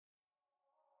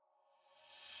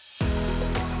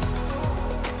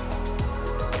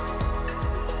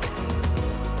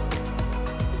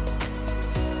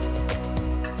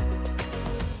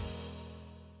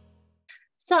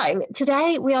So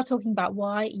today we are talking about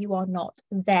why you are not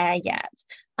there yet,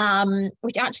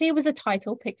 which actually was a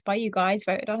title picked by you guys,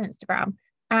 voted on Instagram.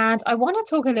 And I want to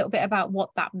talk a little bit about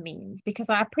what that means because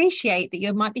I appreciate that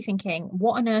you might be thinking,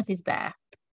 what on earth is there?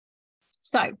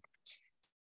 So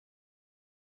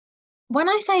when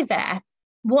I say there,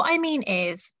 what I mean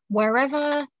is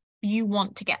wherever you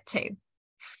want to get to.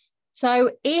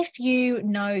 So if you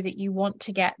know that you want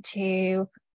to get to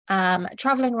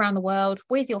traveling around the world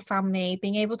with your family,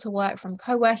 being able to work from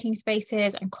co-working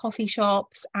spaces and coffee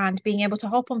shops and being able to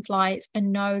hop on flights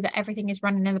and know that everything is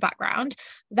running in the background,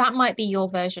 that might be your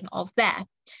version of there.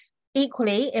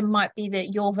 Equally, it might be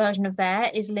that your version of there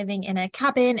is living in a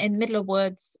cabin in the middle of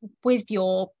woods with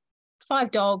your 5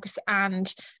 dogs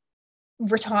and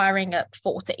retiring at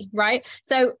 40, right?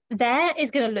 So there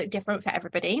is going to look different for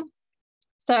everybody.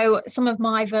 So some of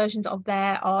my versions of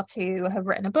there are to have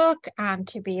written a book and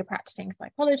to be a practicing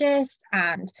psychologist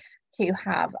and to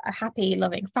have a happy,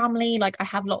 loving family. Like I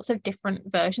have lots of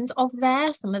different versions of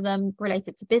there, some of them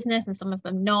related to business and some of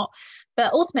them not.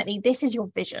 But ultimately, this is your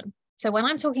vision. So when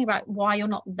I'm talking about why you're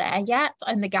not there yet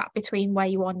and the gap between where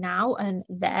you are now and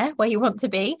there, where you want to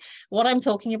be, what I'm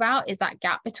talking about is that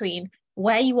gap between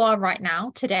where you are right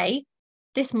now, today,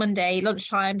 this Monday,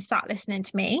 lunchtime, sat listening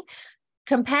to me,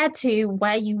 compared to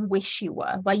where you wish you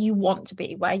were, where you want to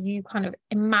be, where you kind of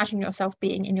imagine yourself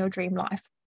being in your dream life.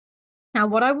 Now,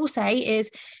 what I will say is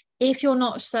if you're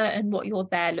not certain what your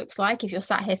there looks like, if you're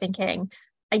sat here thinking,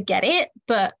 I get it,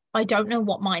 but I don't know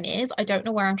what mine is, I don't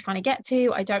know where I'm trying to get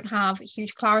to, I don't have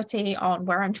huge clarity on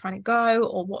where I'm trying to go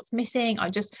or what's missing,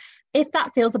 if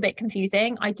that feels a bit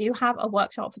confusing, I do have a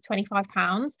workshop for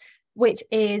 £25, which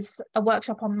is a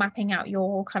workshop on mapping out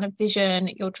your kind of vision,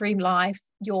 your dream life,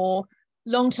 your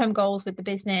long-term goals with the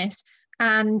business,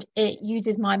 and it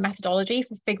uses my methodology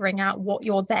for figuring out what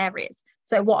your there is.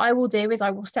 So what I will do is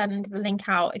I will send the link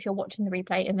out if you're watching the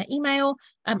replay in the email.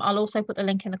 I'll also put the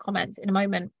link in the comments in a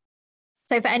moment.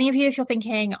 So for any of you, if you're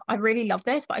thinking, I really love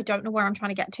this, but I don't know where I'm trying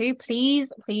to get to,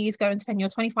 please go and spend your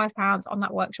 £25 on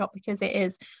that workshop because it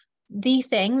is the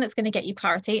thing that's going to get you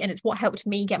clarity, and it's what helped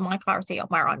me get my clarity on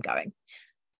where I'm going.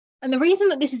 And the reason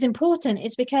that this is important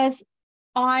is because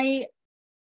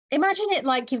imagine it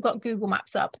like you've got Google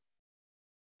Maps up.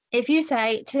 If you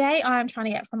say, today I am trying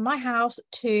to get from my house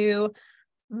to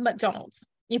McDonald's,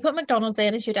 you put McDonald's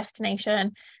in as your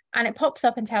destination and it pops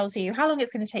up and tells you how long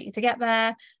it's going to take you to get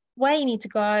there, where you need to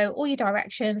go, all your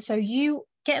directions. So you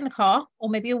get in the car, or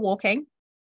maybe you're walking,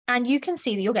 and you can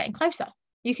see that you're getting closer.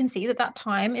 You can see that that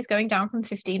time is going down from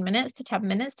 15 minutes to 10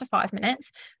 minutes to 5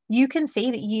 minutes. You can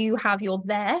see that you have your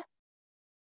there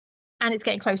and it's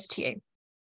getting closer to you.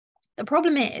 The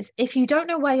problem is, if you don't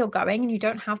know where you're going and you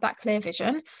don't have that clear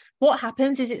vision, what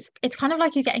happens is it's kind of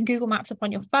like you're getting Google Maps up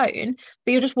on your phone,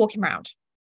 but you're just walking around.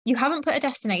 You haven't put a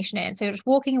destination in, so you're just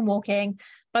walking and walking.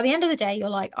 By the end of the day, you're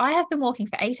like, I have been walking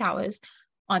for 8 hours.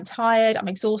 I'm tired, I'm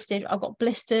exhausted, I've got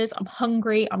blisters, I'm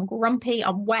hungry, I'm grumpy,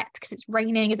 I'm wet because it's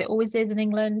raining, as it always is in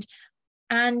England.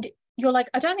 And you're like,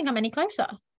 I don't think I'm any closer.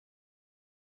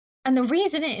 And the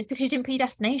reason is because you didn't put your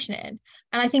destination in.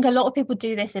 And I think a lot of people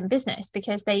do this in business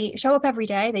because they show up every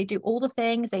day, they do all the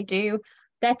things, they do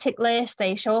their tick list,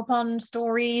 they show up on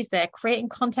stories, they're creating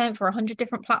content for 100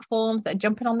 different platforms, they're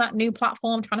jumping on that new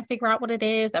platform, trying to figure out what it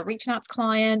is, they're reaching out to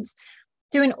clients,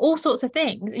 doing all sorts of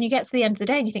things. And you get to the end of the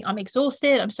day and you think, I'm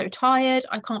exhausted, I'm so tired,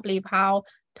 I can't believe how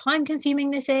time consuming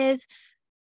this is.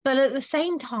 But at the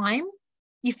same time,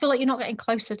 you feel like you're not getting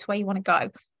closer to where you want to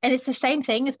go. And it's the same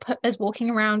thing as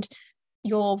walking around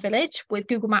your village with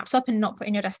Google Maps up and not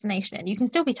putting your destination in. You can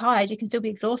still be tired, you can still be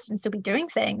exhausted and still be doing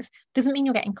things. Doesn't mean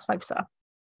you're getting closer.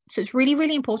 So it's really,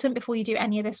 really important before you do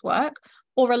any of this work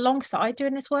or alongside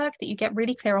doing this work that you get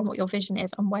really clear on what your vision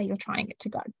is and where you're trying it to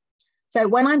go. So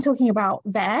when I'm talking about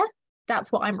there,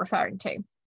 that's what I'm referring to.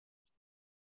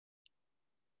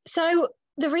 So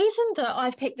the reason that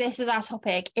I've picked this as our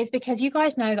topic is because you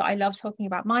guys know that I love talking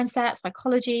about mindset,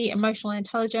 psychology, emotional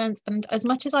intelligence. And as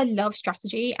much as I love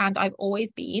strategy, and I've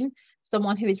always been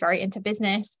someone who is very into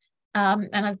business, and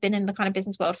I've been in the kind of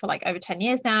business world for like over 10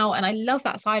 years now, and I love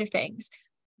that side of things.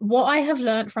 What I have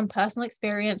learned from personal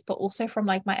experience, but also from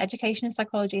like my education in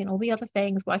psychology and all the other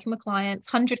things, working with clients,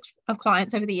 hundreds of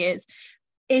clients over the years,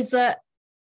 is that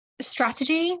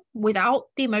strategy without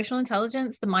the emotional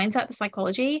intelligence, the mindset, the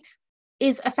psychology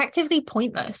is effectively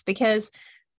pointless, because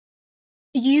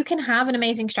you can have an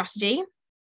amazing strategy,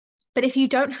 but if you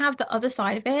don't have the other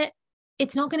side of it,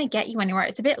 it's not going to get you anywhere.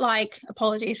 It's a bit like,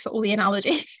 apologies for all the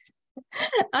analogies.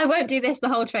 I won't do this the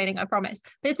whole training, I promise.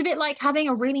 But it's a bit like having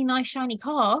a really nice shiny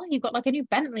car. You've got like a new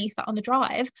Bentley sat on the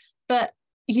drive, but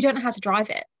you don't know how to drive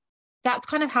it. that's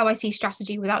kind of how I see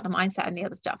strategy without the mindset and the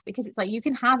other stuff, because it's like you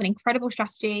can have an incredible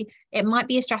strategy. It might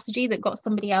be a strategy that got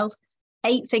somebody else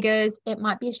 8 figures. It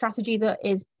might be a strategy that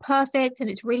is perfect and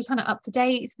it's really kind of up to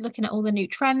date. It's looking at all the new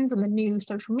trends and the new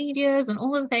social medias and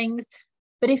all of the things.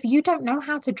 But if you don't know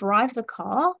how to drive the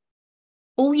car,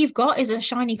 all you've got is a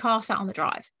shiny car sat on the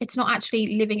drive. It's not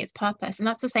actually living its purpose. And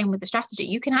that's the same with the strategy.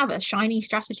 You can have a shiny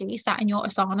strategy sat in your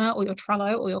Asana or your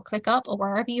Trello or your ClickUp or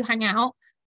wherever you hang out.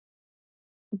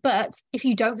 But if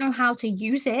you don't know how to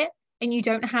use it and you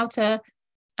don't know how to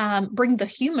bring the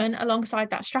human alongside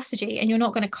that strategy, and you're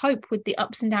not going to cope with the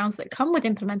ups and downs that come with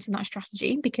implementing that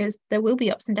strategy, because there will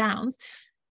be ups and downs,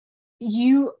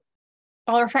 you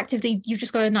are effectively, you've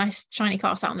just got a nice shiny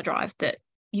car sat on the drive that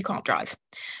you can't drive.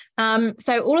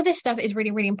 So all of this stuff is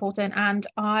really, really important. And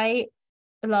I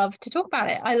love to talk about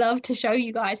it. I love to show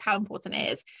you guys how important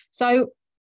it is. So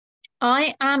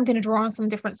I am going to draw on some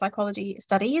different psychology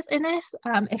studies in this.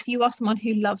 If you are someone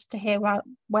who loves to hear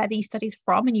where these studies are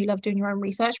from and you love doing your own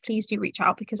research, please do reach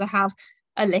out, because I have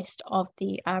a list of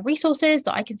the resources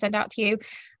that I can send out to you.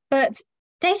 But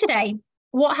day to day,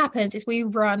 what happens is we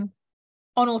run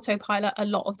on autopilot a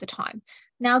lot of the time.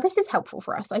 Now, this is helpful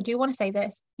for us. I do want to say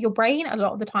this. Your brain, a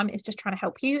lot of the time, is just trying to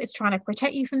help you. It's trying to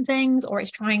protect you from things, or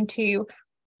it's trying to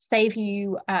save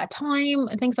you time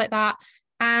and things like that.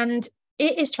 And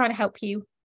it is trying to help you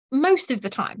most of the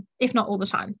time, if not all the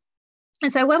time.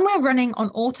 And so when we're running on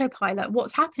autopilot,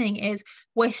 what's happening is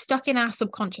we're stuck in our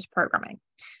subconscious programming.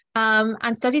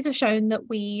 And studies have shown that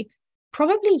we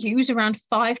probably use around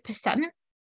 5%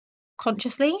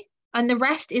 consciously, and the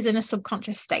rest is in a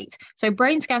subconscious state. So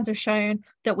brain scans have shown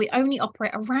that we only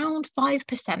operate around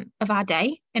 5% of our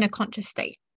day in a conscious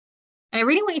state. And I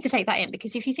really want you to take that in,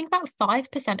 because if you think about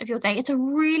 5% of your day, it's a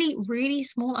really, really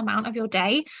small amount of your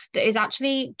day that is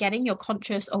actually getting your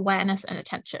conscious awareness and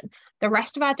attention. The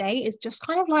rest of our day is just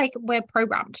kind of like we're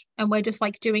programmed and we're just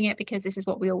like doing it because this is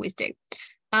what we always do.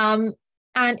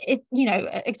 And it,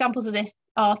 examples of this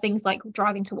are things like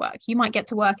driving to work. You might get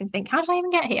to work and think, how did I even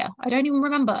get here? I don't even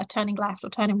remember turning left or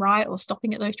turning right or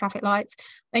stopping at those traffic lights.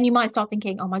 Then you might start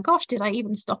thinking, oh my gosh, did I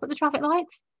even stop at the traffic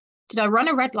lights? Did I run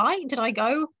a red light? Did I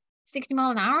go 60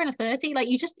 miles an hour in a 30? Like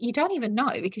you don't even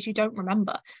know, because you don't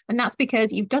remember. And that's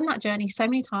because you've done that journey so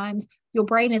many times. Your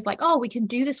brain is like, oh, we can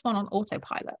do this one on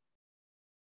autopilot.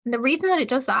 And the reason that it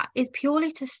does that is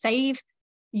purely to save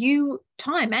you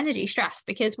time, energy, stress,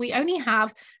 because we only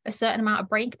have a certain amount of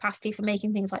brain capacity for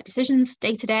making things like decisions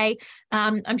day to day.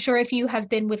 I'm sure if you have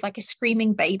been with like a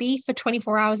screaming baby for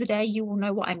 24 hours a day, you will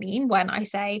know what I mean when I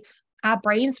say our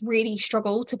brains really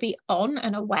struggle to be on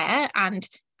and aware and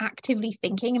actively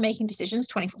thinking and making decisions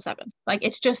 24/7. Like,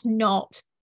 it's just not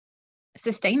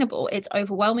sustainable. It's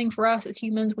overwhelming for us as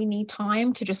humans. We need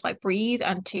time to just like breathe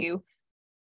and to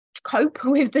cope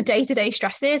with the day-to-day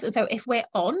stresses. And so if we're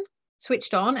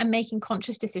switched on and making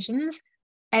conscious decisions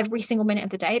every single minute of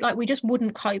the day, like, we just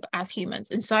wouldn't cope as humans.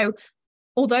 And so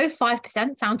although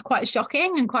 5% sounds quite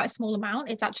shocking and quite a small amount,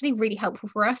 it's actually really helpful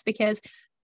for us, because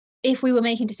if we were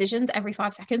making decisions every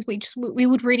 5 seconds, we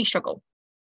would really struggle.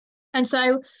 And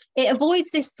so it avoids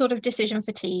this sort of decision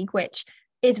fatigue, which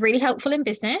is really helpful in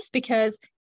business because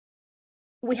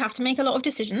we have to make a lot of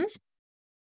decisions.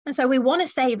 And so we want to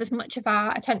save as much of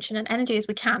our attention and energy as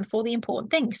we can for the important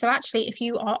things. So actually, if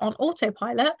you are on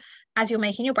autopilot as you're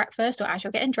making your breakfast, or as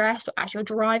you're getting dressed, or as you're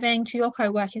driving to your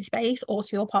co-working space or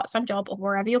to your part-time job or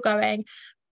wherever you're going,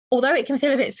 although it can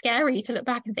feel a bit scary to look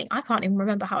back and think, I can't even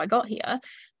remember how I got here,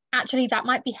 actually that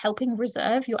might be helping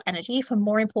reserve your energy for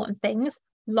more important things,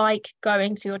 like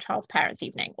going to your child's parents'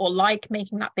 evening, or like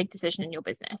making that big decision in your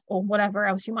business, or whatever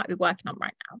else you might be working on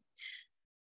right now.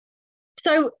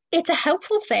 So it's a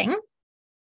helpful thing,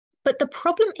 but the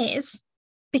problem is,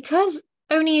 because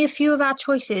only a few of our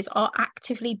choices are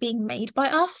actively being made by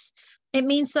us, it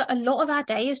means that a lot of our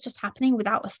day is just happening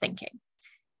without us thinking.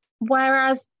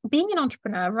 Whereas being an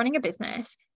entrepreneur, running a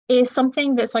business, is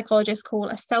something that psychologists call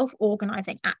a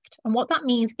self-organizing act. And what that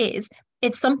means is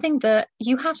it's something that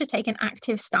you have to take an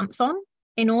active stance on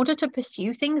in order to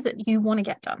pursue things that you want to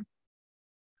get done.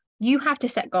 You have to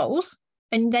set goals,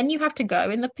 and then you have to go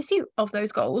in the pursuit of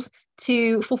those goals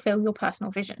to fulfill your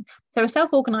personal vision. So a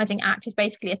self-organizing act is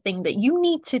basically a thing that you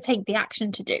need to take the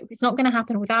action to do. It's not going to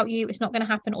happen without you. It's not going to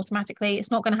happen automatically.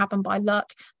 It's not going to happen by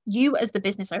luck. You, as the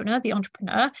business owner, the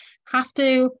entrepreneur, have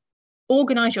to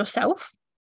organize yourself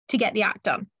to get the act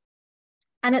done.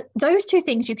 And those two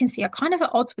things you can see are kind of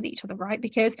at odds with each other, right?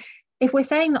 Because if we're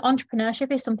saying that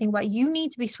entrepreneurship is something where you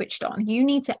need to be switched on, you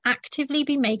need to actively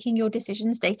be making your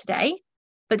decisions day to day,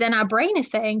 but then our brain is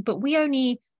saying, but we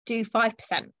only do 5%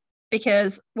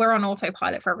 because we're on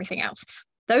autopilot for everything else.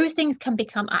 Those things can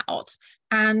become at odds,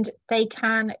 and they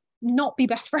can not be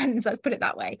best friends, let's put it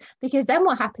that way. Because then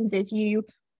what happens is you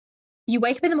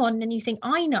wake up in the morning and you think,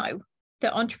 I know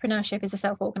that entrepreneurship is a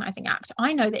self-organizing act.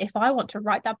 I know that if I want to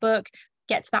write that book,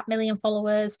 get to that 1 million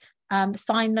followers,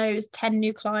 sign those 10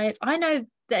 new clients, I know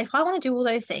that if I want to do all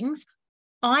those things,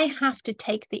 I have to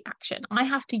take the action. I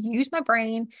have to use my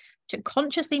brain to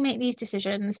consciously make these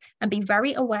decisions and be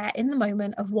very aware in the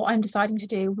moment of what I'm deciding to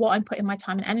do, what I'm putting my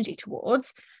time and energy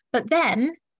towards. But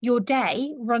then your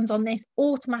day runs on this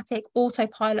automatic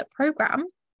autopilot program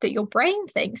that your brain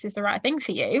thinks is the right thing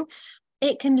for you.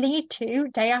 It can lead to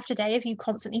day after day of you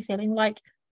constantly feeling like,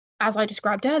 as I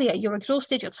described earlier, you're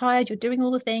exhausted, you're tired, you're doing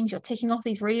all the things, you're ticking off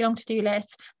these really long to-do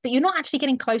lists, but you're not actually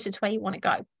getting closer to where you want to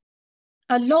go.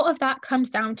 A lot of that comes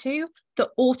down to the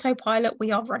autopilot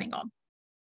we are running on,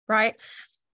 right?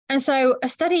 And so a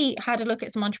study had a look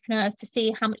at some entrepreneurs to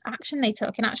see how much action they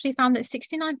took, and actually found that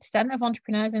 69% of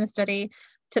entrepreneurs in a study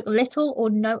took little or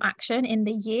no action in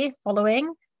the year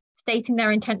following stating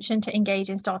their intention to engage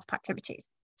in startup activities.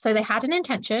 So they had an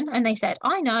intention and they said,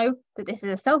 I know that this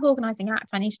is a self-organizing act.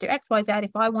 I need to do X, Y, Z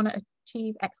if I want to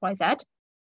achieve X, Y, Z.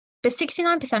 But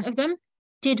 69% of them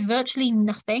did virtually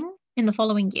nothing in the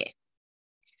following year.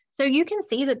 So you can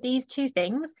see that these two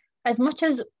things, as much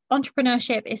as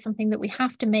entrepreneurship is something that we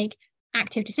have to make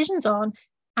active decisions on,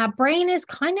 our brain is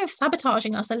kind of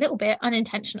sabotaging us a little bit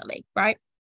unintentionally, right?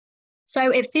 So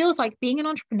it feels like being an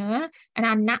entrepreneur and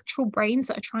our natural brains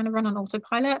that are trying to run on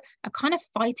autopilot are kind of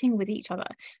fighting with each other.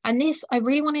 And this, I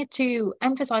really wanted to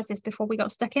emphasize this before we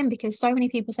got stuck in, because so many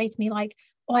people say to me like,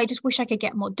 oh, I just wish I could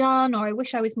get more done, or I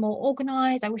wish I was more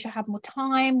organized. I wish I had more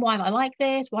time. Why am I like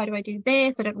this? Why do I do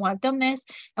this? I don't know why I've done this.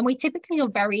 And we typically are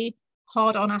very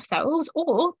hard on ourselves.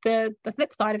 Or the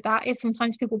flip side of that is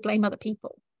sometimes people blame other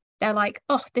people. They're like,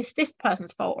 oh, this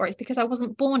person's fault, or it's because I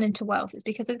wasn't born into wealth. It's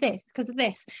because of this,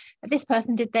 this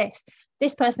person did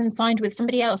this person signed with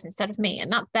somebody else instead of me,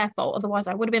 and that's their fault. Otherwise,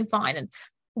 I would have been fine. And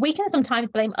we can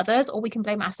sometimes blame others, or we can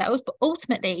blame ourselves, but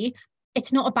ultimately,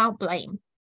 it's not about blame.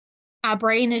 Our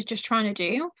brain is just trying to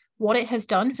do what it has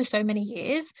done for so many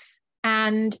years,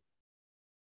 and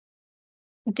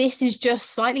this is just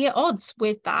slightly at odds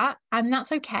with that, and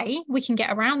that's okay. We can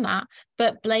get around that,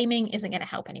 but blaming isn't going to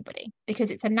help anybody, because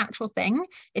it's a natural thing.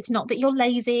 It's not that you're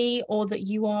lazy or that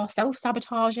you are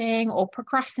self-sabotaging or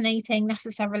procrastinating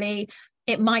necessarily.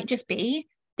 It might just be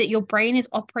that your brain is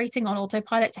operating on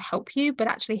autopilot to help you, but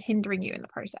actually hindering you in the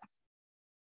process.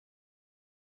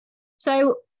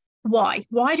 So why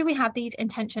do we have these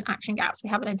intention action gaps? We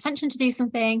have an intention to do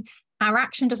something, our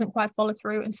action doesn't quite follow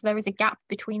through, and so there is a gap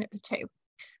between the two.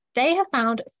 They have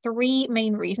found 3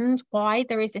 main reasons why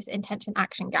there is this intention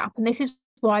action gap. And this is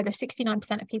why the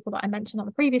 69% of people that I mentioned on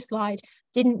the previous slide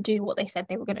didn't do what they said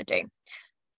they were going to do.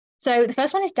 So the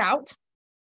first one is doubt.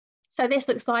 So this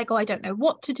looks like, oh, I don't know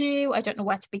what to do. I don't know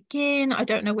where to begin. I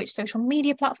don't know which social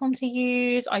media platform to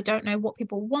use. I don't know what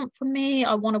people want from me.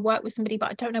 I want to work with somebody,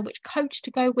 but I don't know which coach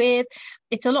to go with.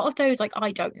 It's a lot of those like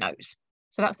I don't knows.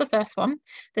 So that's the first one.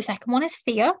 The second one is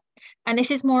fear. And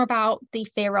this is more about the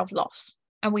fear of loss.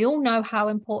 And we all know how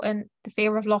important the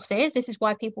fear of loss is. This is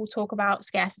why people talk about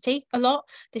scarcity a lot.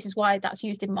 This is why that's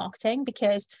used in marketing,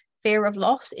 because fear of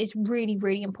loss is really,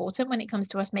 really important when it comes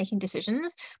to us making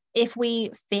decisions. If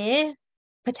we fear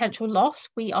potential loss,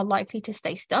 we are likely to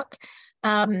stay stuck.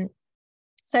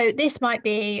 So this might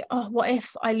be, oh, what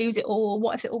if I lose it all?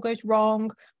 What if it all goes wrong?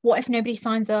 What if nobody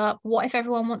signs up? What if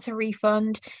everyone wants a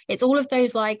refund? It's all of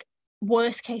those like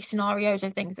worst case scenarios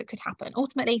of things that could happen.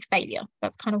 Ultimately, failure.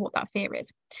 That's kind of what that fear is.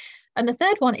 And the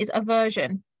third one is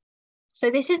aversion. So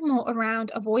this is more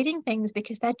around avoiding things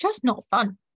because they're just not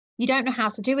fun. You don't know how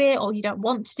to do it, or you don't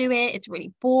want to do it. It's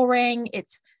really boring.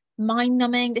 It's mind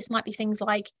numbing. This might be things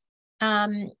like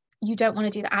you don't want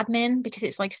to do the admin because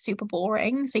it's like super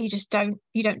boring. So you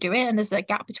don't do it. And there's a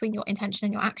gap between your intention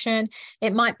and your action.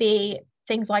 It might be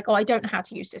things like, oh, I don't know how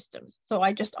to use systems, so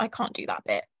I can't do that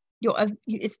bit.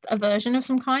 It's aversion of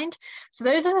some kind. So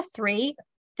those are the 3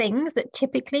 things that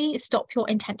typically stop your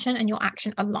intention and your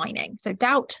action aligning. So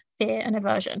doubt, fear, and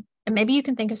aversion. And maybe you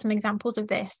can think of some examples of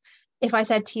this. If I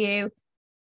said to you,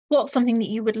 what's something that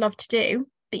you would love to do,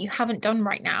 but you haven't done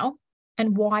right now,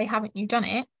 and why haven't you done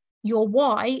it? Your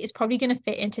why is probably going to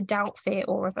fit into doubt, fear,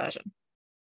 or aversion.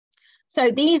 So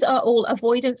these are all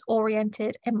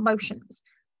avoidance-oriented emotions,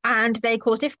 and they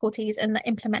cause difficulties in the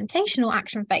implementation or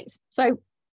action phase. So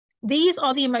these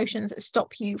are the emotions that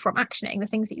stop you from actioning the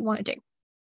things that you want to do.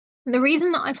 And the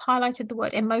reason that I've highlighted the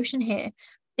word emotion here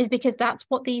is because that's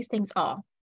what these things are.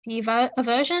 The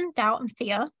aversion, doubt, and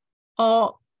fear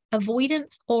are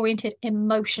avoidance-oriented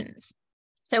emotions.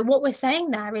 So what we're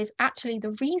saying there is actually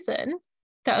the reason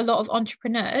that a lot of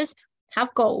entrepreneurs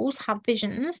have goals, have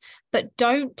visions, but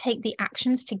don't take the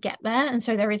actions to get there. And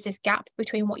so there is this gap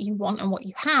between what you want and what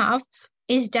you have,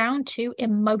 is down to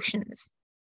emotions.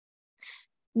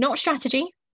 Not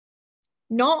strategy,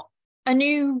 not a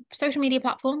new social media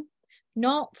platform,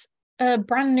 not a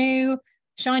brand new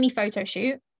shiny photo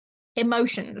shoot.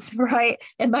 Emotions, right?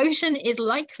 Emotion is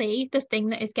likely the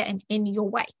thing that is getting in your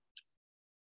way.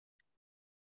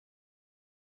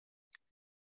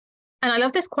 And I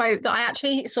love this quote that I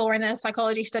actually saw in a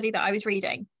psychology study that I was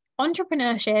reading.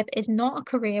 Entrepreneurship is not a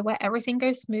career where everything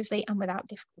goes smoothly and without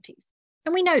difficulties.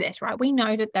 And we know this, right? We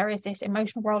know that there is this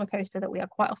emotional roller coaster that we are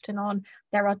quite often on.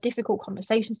 There are difficult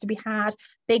conversations to be had,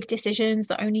 big decisions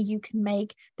that only you can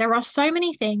make. There are so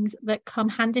many things that come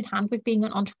hand in hand with being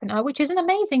an entrepreneur, which is an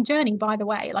amazing journey, by the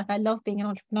way. Like, I love being an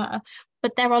entrepreneur,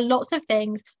 but there are lots of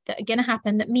things that are going to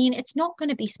happen that mean it's not going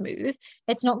to be smooth.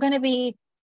 It's not going to be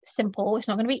simple. It's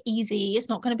not going to be easy. It's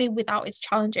not going to be without its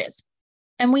challenges.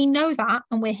 And we know that,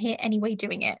 and we're here anyway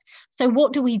doing it. So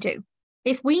what do?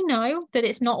 If we know that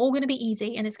it's not all going to be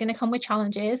easy and it's going to come with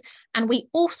challenges, and we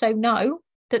also know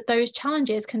that those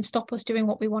challenges can stop us doing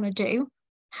what we want to do,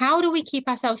 how do we keep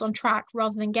ourselves on track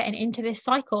rather than getting into this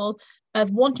cycle of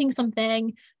wanting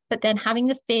something, but then having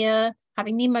the fear,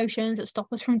 having the emotions that stop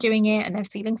us from doing it, and then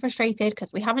feeling frustrated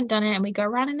because we haven't done it, and we go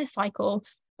around in this cycle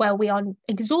where we are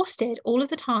exhausted all of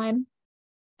the time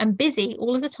and busy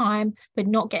all of the time, but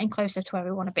not getting closer to where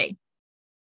we want to be?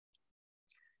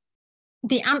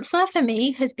 The answer for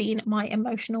me has been my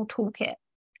emotional toolkit.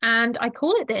 And I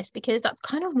call it this because that's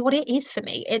kind of what it is for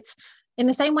me. It's in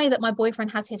the same way that my boyfriend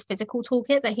has his physical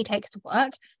toolkit that he takes to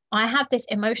work. I have this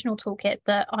emotional toolkit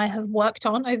that I have worked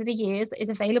on over the years that is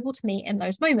available to me in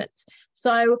those moments.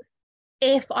 So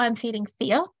if I'm feeling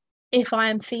fear, if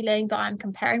I'm feeling that I'm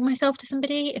comparing myself to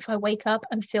somebody, if I wake up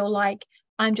and feel like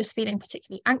I'm just feeling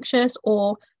particularly anxious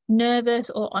or nervous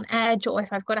or on edge, or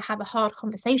if I've got to have a hard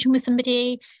conversation with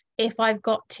somebody, if I've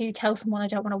got to tell someone I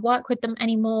don't want to work with them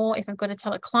anymore, if I've got to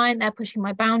tell a client they're pushing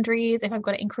my boundaries, if I've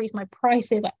got to increase my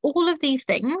prices, like all of these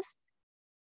things,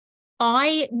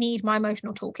 I need my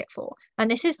emotional toolkit for.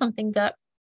 And this is something that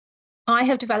I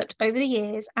have developed over the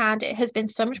years, and it has been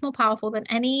so much more powerful than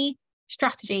any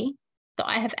strategy that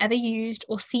I have ever used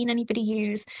or seen anybody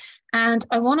use. And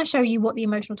I want to show you what the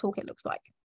emotional toolkit looks like.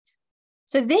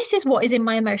 So this is what is in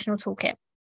my emotional toolkit: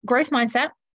 growth mindset,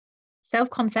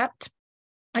 self-concept,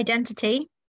 identity,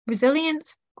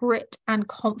 resilience, grit, and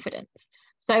confidence.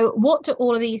 So what do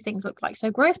all of these things look like?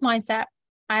 So growth mindset,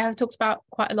 I have talked about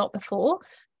quite a lot before.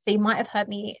 So you might have heard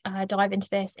me dive into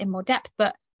this in more depth,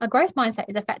 but a growth mindset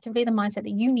is effectively the mindset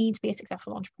that you need to be a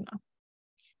successful entrepreneur.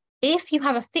 If you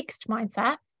have a fixed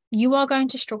mindset, you are going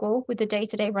to struggle with the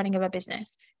day-to-day running of a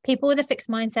business. People with a fixed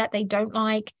mindset, they don't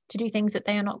like to do things that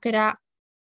they are not good at.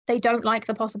 They don't like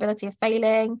the possibility of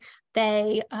failing.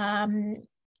 They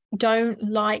don't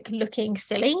like looking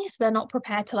silly, so they're not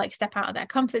prepared to like step out of their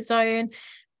comfort zone.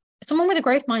 Someone with a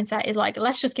growth mindset is like,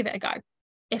 let's just give it a go.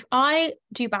 If I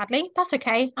do badly, that's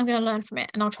okay. I'm going to learn from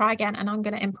it and I'll try again and I'm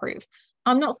going to improve.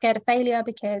 I'm not scared of failure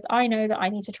because I know that I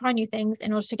need to try new things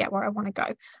in order to get where I want to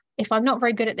go. If I'm not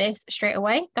very good at this straight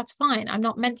away, that's fine. I'm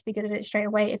not meant to be good at it straight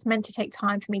away. It's meant to take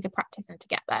time for me to practice and to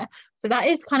get there. So that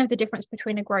is kind of the difference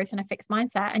between a growth and a fixed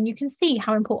mindset. And you can see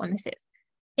how important this is.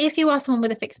 If you are someone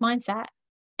with a fixed mindset,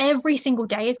 every single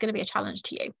day is going to be a challenge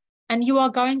to you. And you are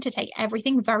going to take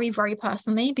everything very, very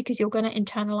personally because you're going to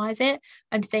internalize it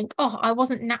and think, oh, I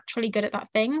wasn't naturally good at that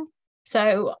thing,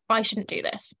 so I shouldn't do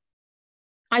this.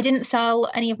 I didn't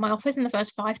sell any of my offers in the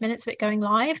first 5 minutes of it going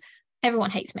live.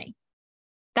 Everyone hates me.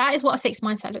 That is what a fixed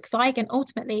mindset looks like. And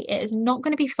ultimately, it is not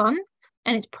going to be fun.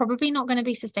 And it's probably not going to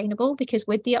be sustainable because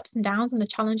with the ups and downs and the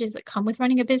challenges that come with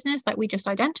running a business, like we just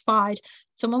identified,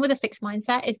 someone with a fixed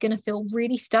mindset is going to feel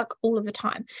really stuck all of the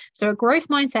time. So a growth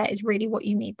mindset is really what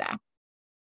you need there.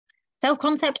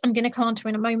 Self-concept, I'm going to come on to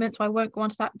in a moment, so I won't go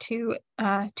on to that too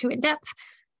in depth.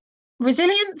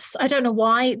 Resilience, I don't know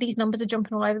why these numbers are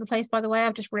jumping all over the place, by the way.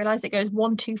 I've just realized it goes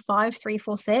 1, 2, 5, 3,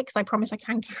 4, 6. I promise I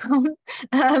can count.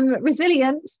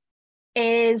 Resilience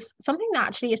is something that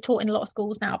actually is taught in a lot of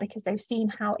schools now because they've seen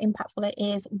how impactful it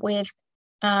is with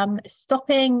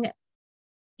stopping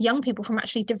young people from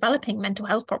actually developing mental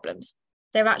health problems.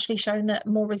 They've actually shown that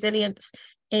more resilience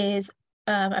is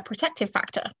a protective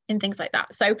factor in things like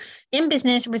that. So in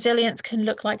business, resilience can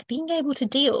look like being able to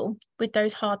deal with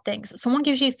those hard things. Someone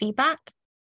gives you feedback.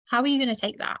 How are you going to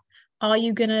take that? Are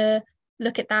you going to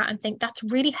look at that and think that's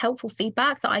really helpful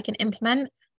feedback that I can implement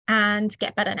and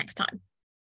get better next time?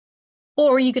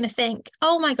 Or are you going to think,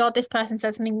 oh my God, this person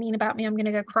said something mean about me. I'm going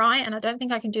to go cry and I don't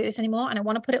think I can do this anymore. And I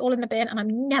want to put it all in the bin and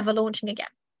I'm never launching again.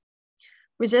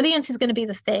 Resilience is going to be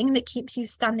the thing that keeps you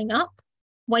standing up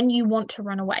when you want to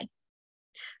run away.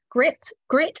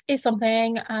 Grit is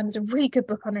something, there's a really good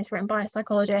book on this written by a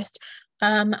psychologist,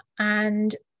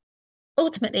 and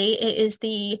ultimately it is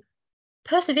the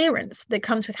perseverance that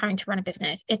comes with having to run a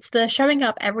business. It's the showing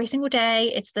up every single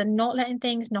day. It's the not letting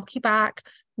things knock you back,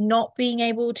 not being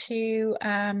able to,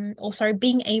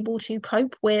 being able to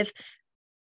cope with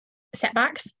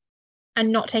setbacks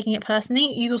and not taking it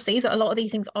personally. You will see that a lot of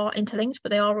these things are interlinked, but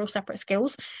they are all separate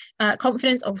skills.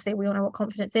 Confidence, obviously, we all know what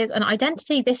confidence is. And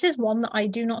identity, this is one that I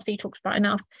do not see talked about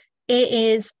enough. It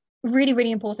is really,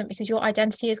 really important because your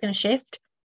identity is going to shift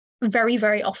very,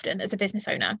 very often as a business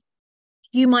owner.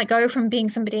 You might go from being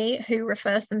somebody who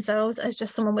refers themselves as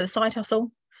just someone with a side hustle,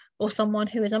 or someone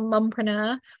who is a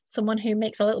mumpreneur, someone who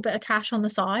makes a little bit of cash on the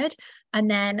side, and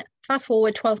then fast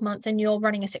forward 12 months and you're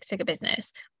running a 6-figure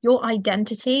business. Your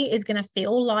identity is going to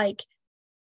feel like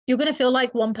you're going to feel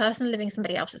like one person living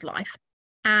somebody else's life.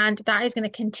 And that is going to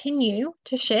continue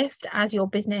to shift as your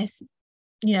business,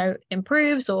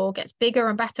 improves or gets bigger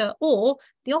and better. Or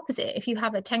the opposite, if you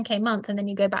have a 10K month and then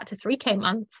you go back to 3K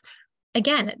months,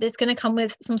 again, it's going to come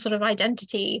with some sort of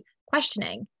identity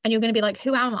questioning, and you're going to be like,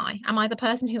 who am I? Am I the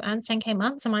person who earns 10K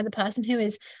months? Am I the person who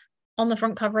is on the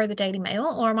front cover of the Daily Mail?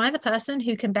 Or am I the person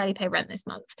who can barely pay rent this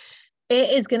month?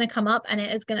 It is going to come up and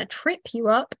it is going to trip you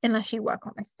up unless you work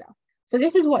on this stuff. So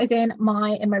this is what is in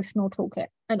my emotional toolkit.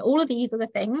 And all of these are the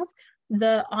things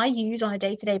that I use on a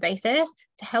day-to-day basis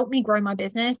to help me grow my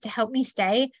business, to help me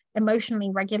stay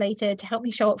emotionally regulated, to help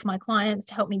me show up for my clients,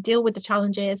 to help me deal with the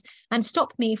challenges and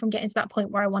stop me from getting to that point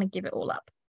where I want to give it all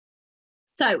up.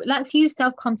 So let's use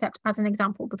self-concept as an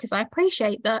example, because I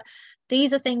appreciate that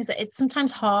these are things that it's sometimes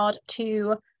hard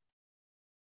to,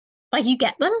 like, you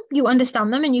get them, you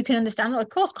understand them, and you can understand, of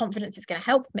course, confidence is going to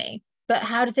help me. But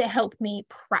how does it help me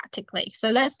practically? So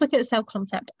let's look at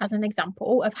self-concept as an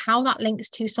example of how that links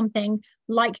to something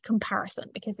like comparison,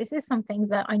 because this is something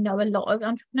that I know a lot of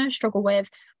entrepreneurs struggle with,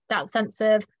 that sense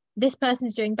of this person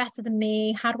is doing better than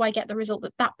me. How do I get the result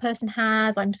that that person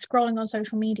has? I'm scrolling on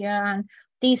social media and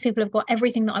these people have got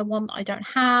everything that I want that I don't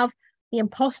have. The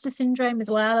imposter syndrome as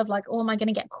well of like, oh, am I going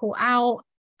to get caught out?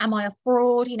 Am I a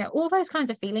fraud? All those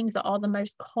kinds of feelings that are the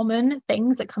most common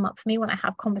things that come up for me when I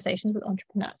have conversations with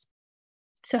entrepreneurs.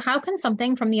 So how can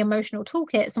something from the emotional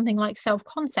toolkit, something like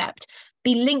self-concept,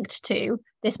 be linked to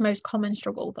this most common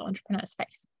struggle that entrepreneurs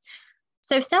face?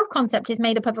 So self-concept is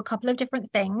made up of a couple of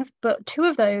different things, but 2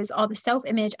 of those are the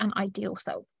self-image and ideal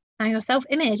self. Now, your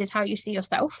self-image is how you see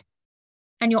yourself,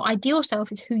 and your ideal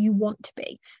self is who you want to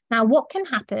be. Now, what can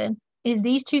happen is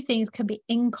these 2 things can be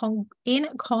incongruent,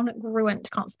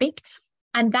 can't speak,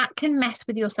 and that can mess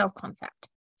with your self-concept.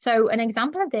 So an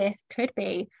example of this could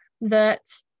be that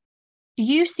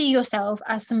you see yourself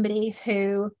as somebody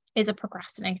who is a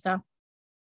procrastinator.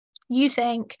 You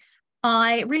think,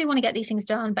 I really want to get these things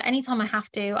done, but anytime I have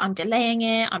to, I'm delaying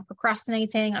it, I'm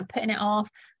procrastinating, I'm putting it off.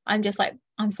 I'm just like,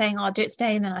 I'm saying I'll do it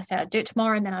today, and then I say I'll do it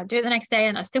tomorrow, and then I'll do it the next day,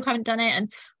 and I still haven't done it.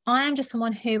 And I am just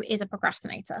someone who is a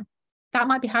procrastinator. That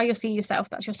might be how you see yourself.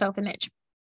 That's your self-image.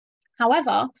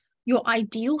 However, your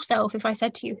ideal self, if I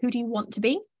said to you, who do you want to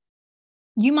be?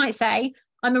 You might say,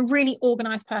 I'm a really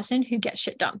organized person who gets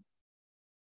shit done.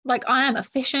 Like, I am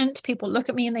efficient. People look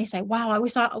at me and they say, wow, I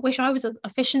wish I was as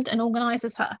efficient and organized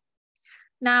as her.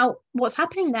 Now, what's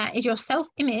happening there is your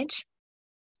self-image,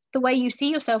 the way you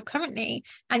see yourself currently,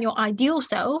 and your ideal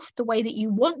self, the way that you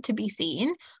want to be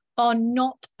seen, are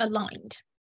not aligned.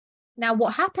 Now,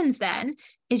 what happens then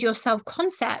is your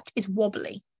self-concept is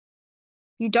wobbly.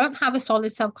 You don't have a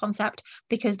solid self-concept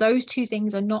because those 2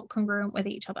 things are not congruent with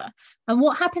each other. And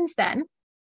what happens then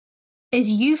is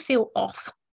you feel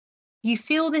off. You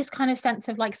feel this kind of sense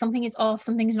of like something is off,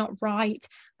 something's not right.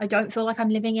 I don't feel like I'm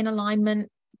living in alignment.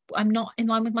 I'm not in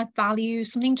line with my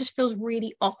values. Something just feels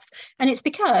really off. And it's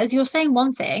because you're saying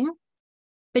one thing,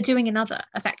 but doing another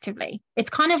effectively. It's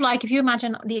kind of like if you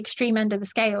imagine the extreme end of the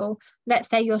scale, let's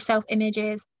say your self-image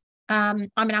is,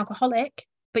 I'm an alcoholic,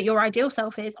 but your ideal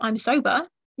self is, I'm sober.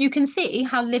 You can see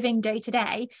how living day to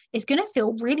day is going to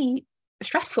feel really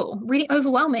stressful, really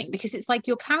overwhelming, because it's like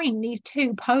you're carrying these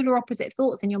 2 polar opposite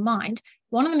thoughts in your mind.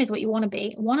 One of them is what you want to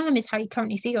be. One of them is how you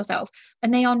currently see yourself.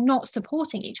 And they are not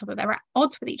supporting each other. They're at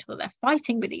odds with each other. They're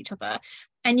fighting with each other.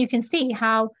 And you can see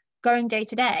how going day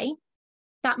to day,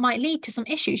 that might lead to some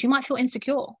issues. You might feel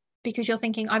insecure because you're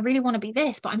thinking, I really want to be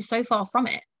this, but I'm so far from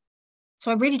it.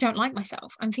 So I really don't like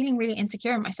myself. I'm feeling really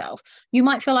insecure in myself. You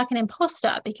might feel like an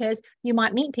imposter because you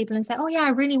might meet people and say, oh yeah, I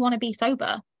really want to be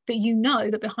sober. But you know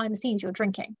that behind the scenes you're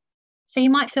drinking. So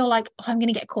you might feel like, oh, I'm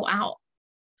going to get caught out.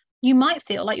 You might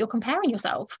feel like you're comparing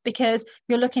yourself because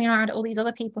you're looking around at all these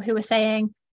other people who are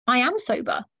saying, I am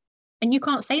sober. And you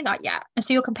can't say that yet. And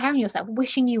so you're comparing yourself,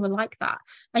 wishing you were like that.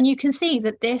 And you can see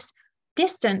that this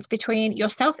distance between your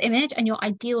self-image and your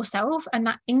ideal self, and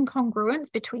that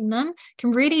incongruence between them,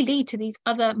 can really lead to these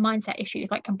other mindset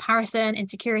issues like comparison,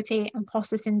 insecurity,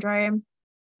 imposter syndrome,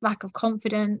 lack of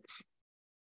confidence.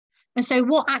 And so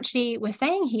what actually we're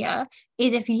saying here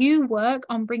is, if you work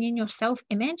on bringing your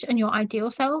self-image and your ideal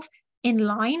self in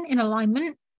line, in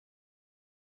alignment,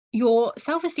 your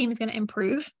self-esteem is going to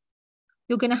improve.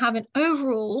 You're going to have an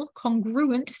overall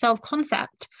congruent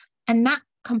self-concept, and that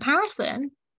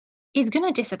comparison is going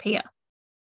to disappear.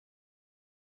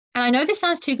 And I know this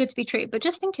sounds too good to be true, but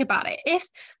just think about it. If,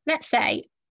 let's say,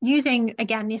 using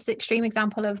again this extreme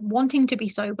example of wanting to be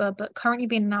sober but currently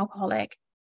being an alcoholic,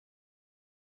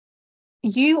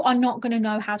 you are not going to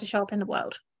know how to show up in the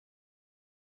world,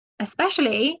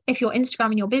 especially if your Instagram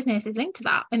and your business is linked to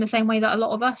that, in the same way that a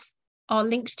lot of us are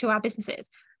linked to our businesses.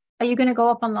 Are you going to go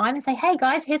up online and say, hey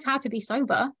guys, here's how to be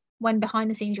sober, when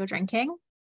behind the scenes you're drinking?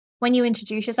 When you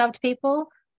introduce yourself to people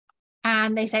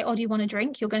and they say, oh, do you want a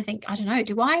drink? You're going to think, I don't know,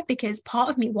 do I? Because part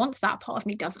of me wants that, part of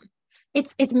me doesn't.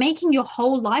 It's making your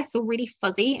whole life feel really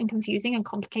fuzzy and confusing and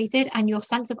complicated, and your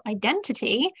sense of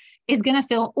identity is going to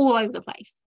feel all over the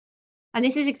place. And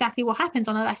this is exactly what happens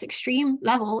on a less extreme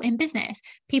level in business.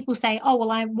 People say, oh, well,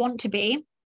 I want to be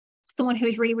someone who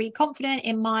is really, really confident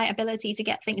in my ability to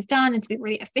get things done and to be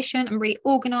really efficient and really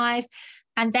organized.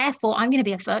 And therefore, I'm going to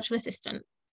be a virtual assistant.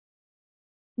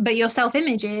 But your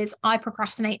self-image is, I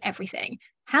procrastinate everything.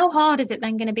 How hard is it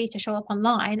then going to be to show up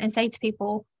online and say to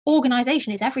people,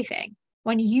 organization is everything,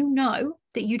 when you know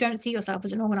that you don't see yourself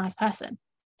as an organized person?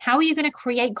 How are you going to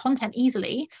create content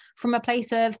easily from a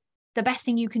place of, the best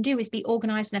thing you can do is be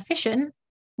organized and efficient,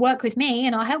 work with me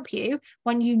and I'll help you,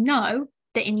 when you know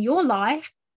that in your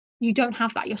life, you don't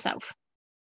have that yourself?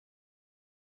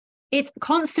 It's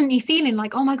constantly feeling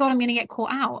like, oh my God, I'm going to get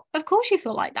caught out. Of course you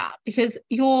feel like that, because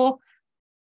your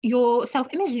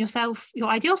self-image and your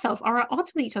ideal self are at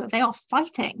odds with each other. They are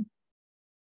fighting.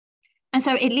 And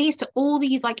so it leads to all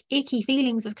these like icky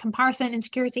feelings of comparison,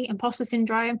 insecurity, imposter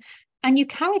syndrome. And you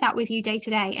carry that with you day to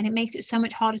day, and it makes it so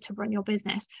much harder to run your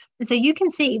business. And so you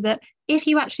can see that if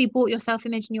you actually brought your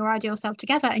self-image and your ideal self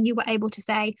together, and you were able to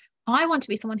say, I want to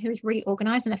be someone who is really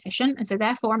organized and efficient, and so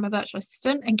therefore I'm a virtual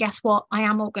assistant, and guess what? I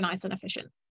am organized and efficient.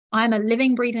 I am a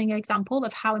living, breathing example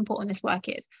of how important this work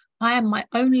is. I am my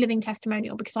own living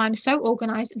testimonial, because I'm so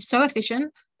organized and so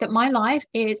efficient that my life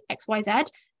is XYZ.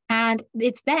 And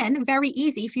it's then very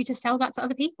easy for you to sell that to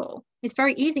other people. It's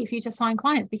very easy for you to sign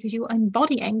clients because you're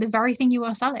embodying the very thing you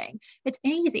are selling. It's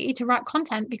easy to write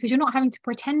content because you're not having to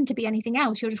pretend to be anything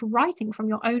else. You're just writing from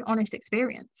your own honest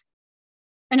experience.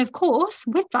 And of course,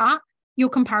 with that, your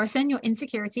comparison, your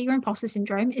insecurity, your imposter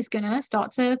syndrome is going to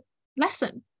start to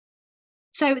lessen.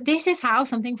 So this is how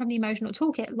something from the emotional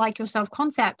toolkit, like your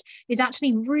self-concept, is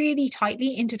actually really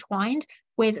tightly intertwined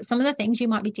with some of the things you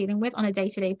might be dealing with on a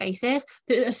day-to-day basis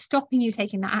that are stopping you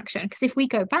taking that action. Because if we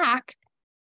go back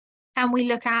and we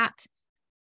look at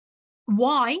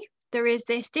why there is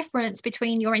this difference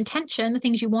between your intention, the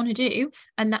things you want to do,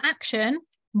 and the action,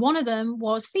 one of them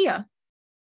was fear.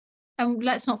 And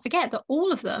let's not forget that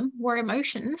all of them were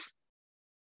emotions.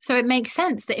 So it makes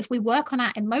sense that if we work on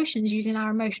our emotions using our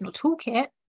emotional toolkit,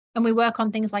 and we work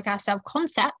on things like our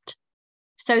self-concept,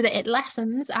 so that it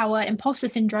lessens our imposter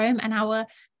syndrome and our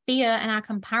fear and our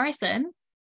comparison,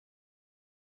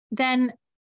 then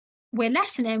we're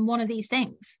lessening one of these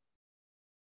things.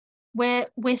 We're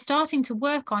starting to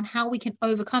work on how we can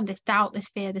overcome this doubt, this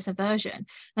fear, this aversion.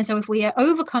 And so if we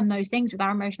overcome those things with our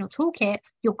emotional toolkit,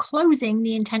 you're closing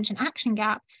the intention action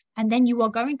gap, and then you are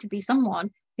going to be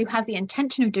someone who has the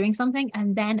intention of doing something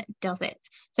and then does it.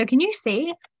 So can you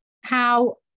see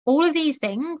how all of these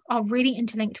things are really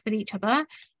interlinked with each other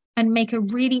and make a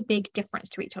really big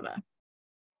difference to each other?